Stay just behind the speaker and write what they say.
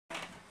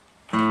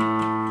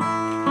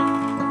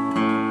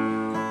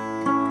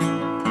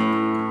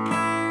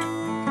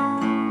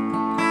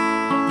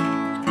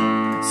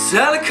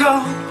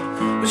called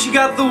when she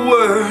got the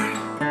word.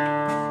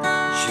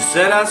 She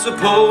said, I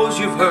suppose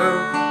you've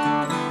heard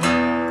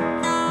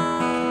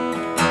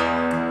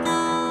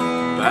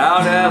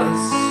about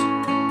Alice.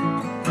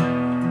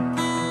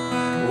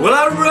 Well,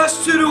 I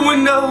rushed to the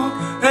window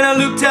and I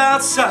looked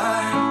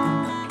outside,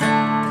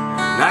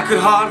 and I could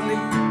hardly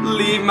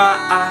believe my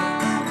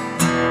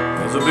eyes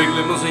as a big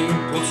limousine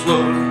pulled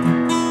slowly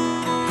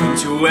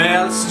into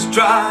Alice's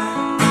drive.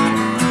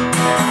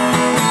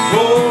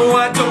 Oh,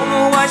 I don't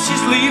know why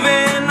she's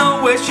leaving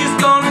or where she's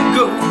gonna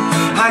go.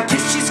 I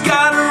guess she's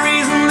got a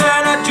reason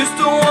that I just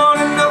don't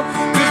wanna know.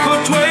 'Cause for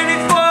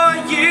 24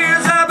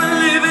 years I've been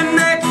living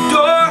next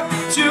door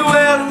to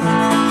Alice.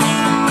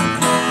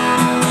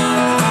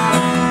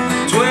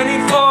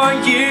 24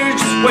 years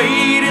just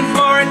waiting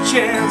for a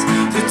chance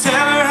to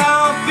tell her how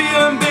I'm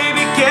feeling,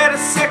 baby, get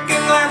a second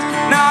glance.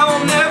 Now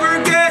I'll never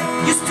get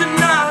used to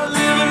not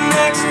living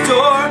next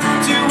door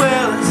to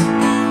Alice.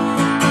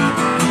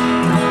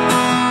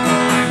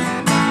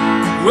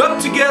 We're up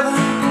together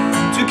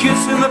to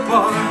kiss in the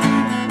park,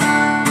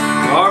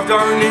 carved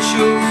our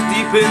initials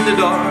deep in the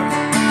dark.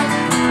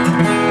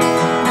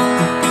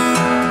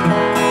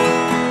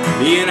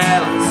 Me and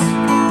Alice.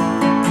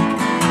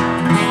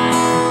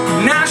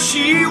 Now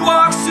she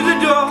walks to the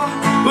door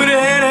with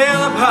her head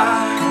held up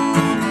high.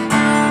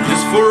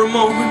 Just for a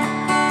moment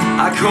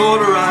I caught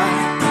her eye.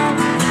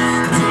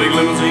 The big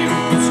limousine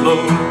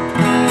slow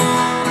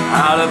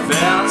out of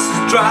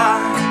Alice's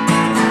drive.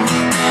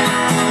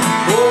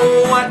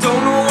 Oh, I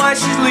don't know why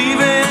she's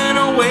leaving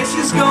or where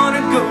she's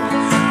gonna go.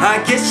 I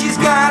guess she's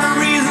got a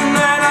reason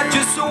that I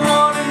just don't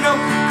wanna know.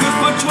 'Cause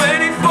for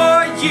 24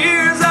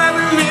 years I've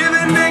been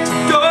living next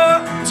door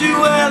to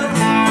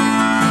Alice.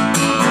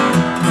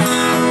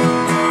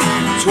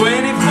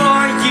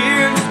 24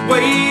 years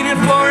waiting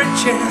for a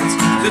chance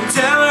to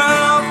tell her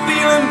how I'm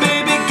feeling,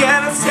 baby, get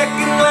a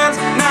second glance.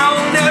 Now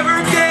I'll never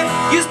get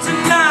used to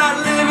not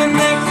living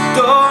next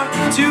door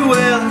to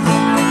Alice.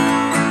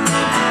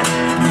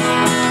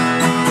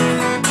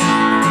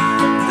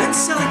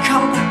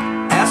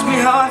 Asked me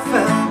how I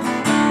felt.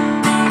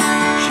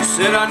 She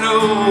said, I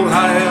know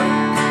how to help.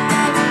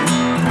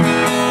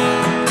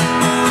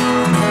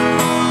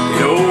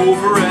 Get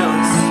over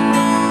Alice.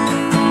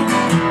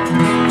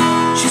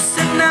 She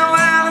said, now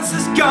Alice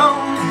is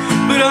gone,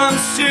 but I'm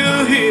still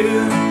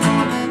here.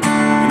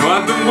 You know,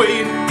 I've been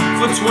waiting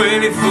for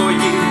 24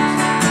 years.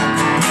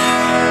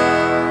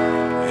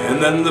 And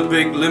then the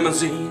big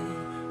limousine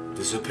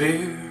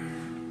disappeared.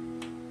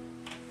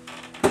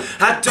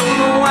 I don't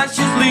know why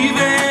she's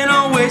leaving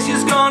or where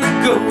she's gonna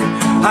go.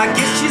 I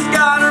guess she's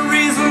got a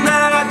reason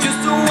that I just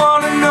don't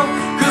wanna know.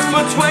 'Cause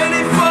for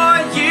 24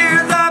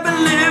 years I've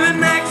been living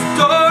next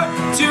door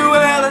to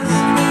Alice.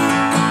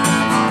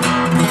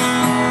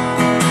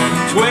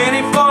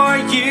 24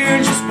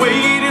 years just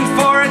waiting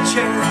for a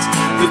chance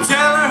to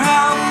tell her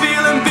how I'm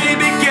feeling,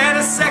 baby, get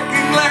a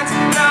second glance.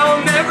 Now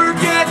I'll never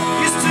get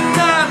used to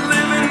not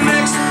living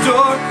next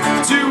door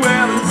to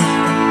Alice.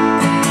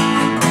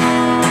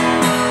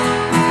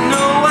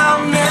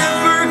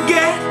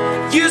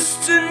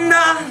 Used to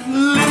not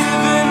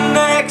living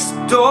next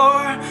door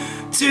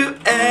to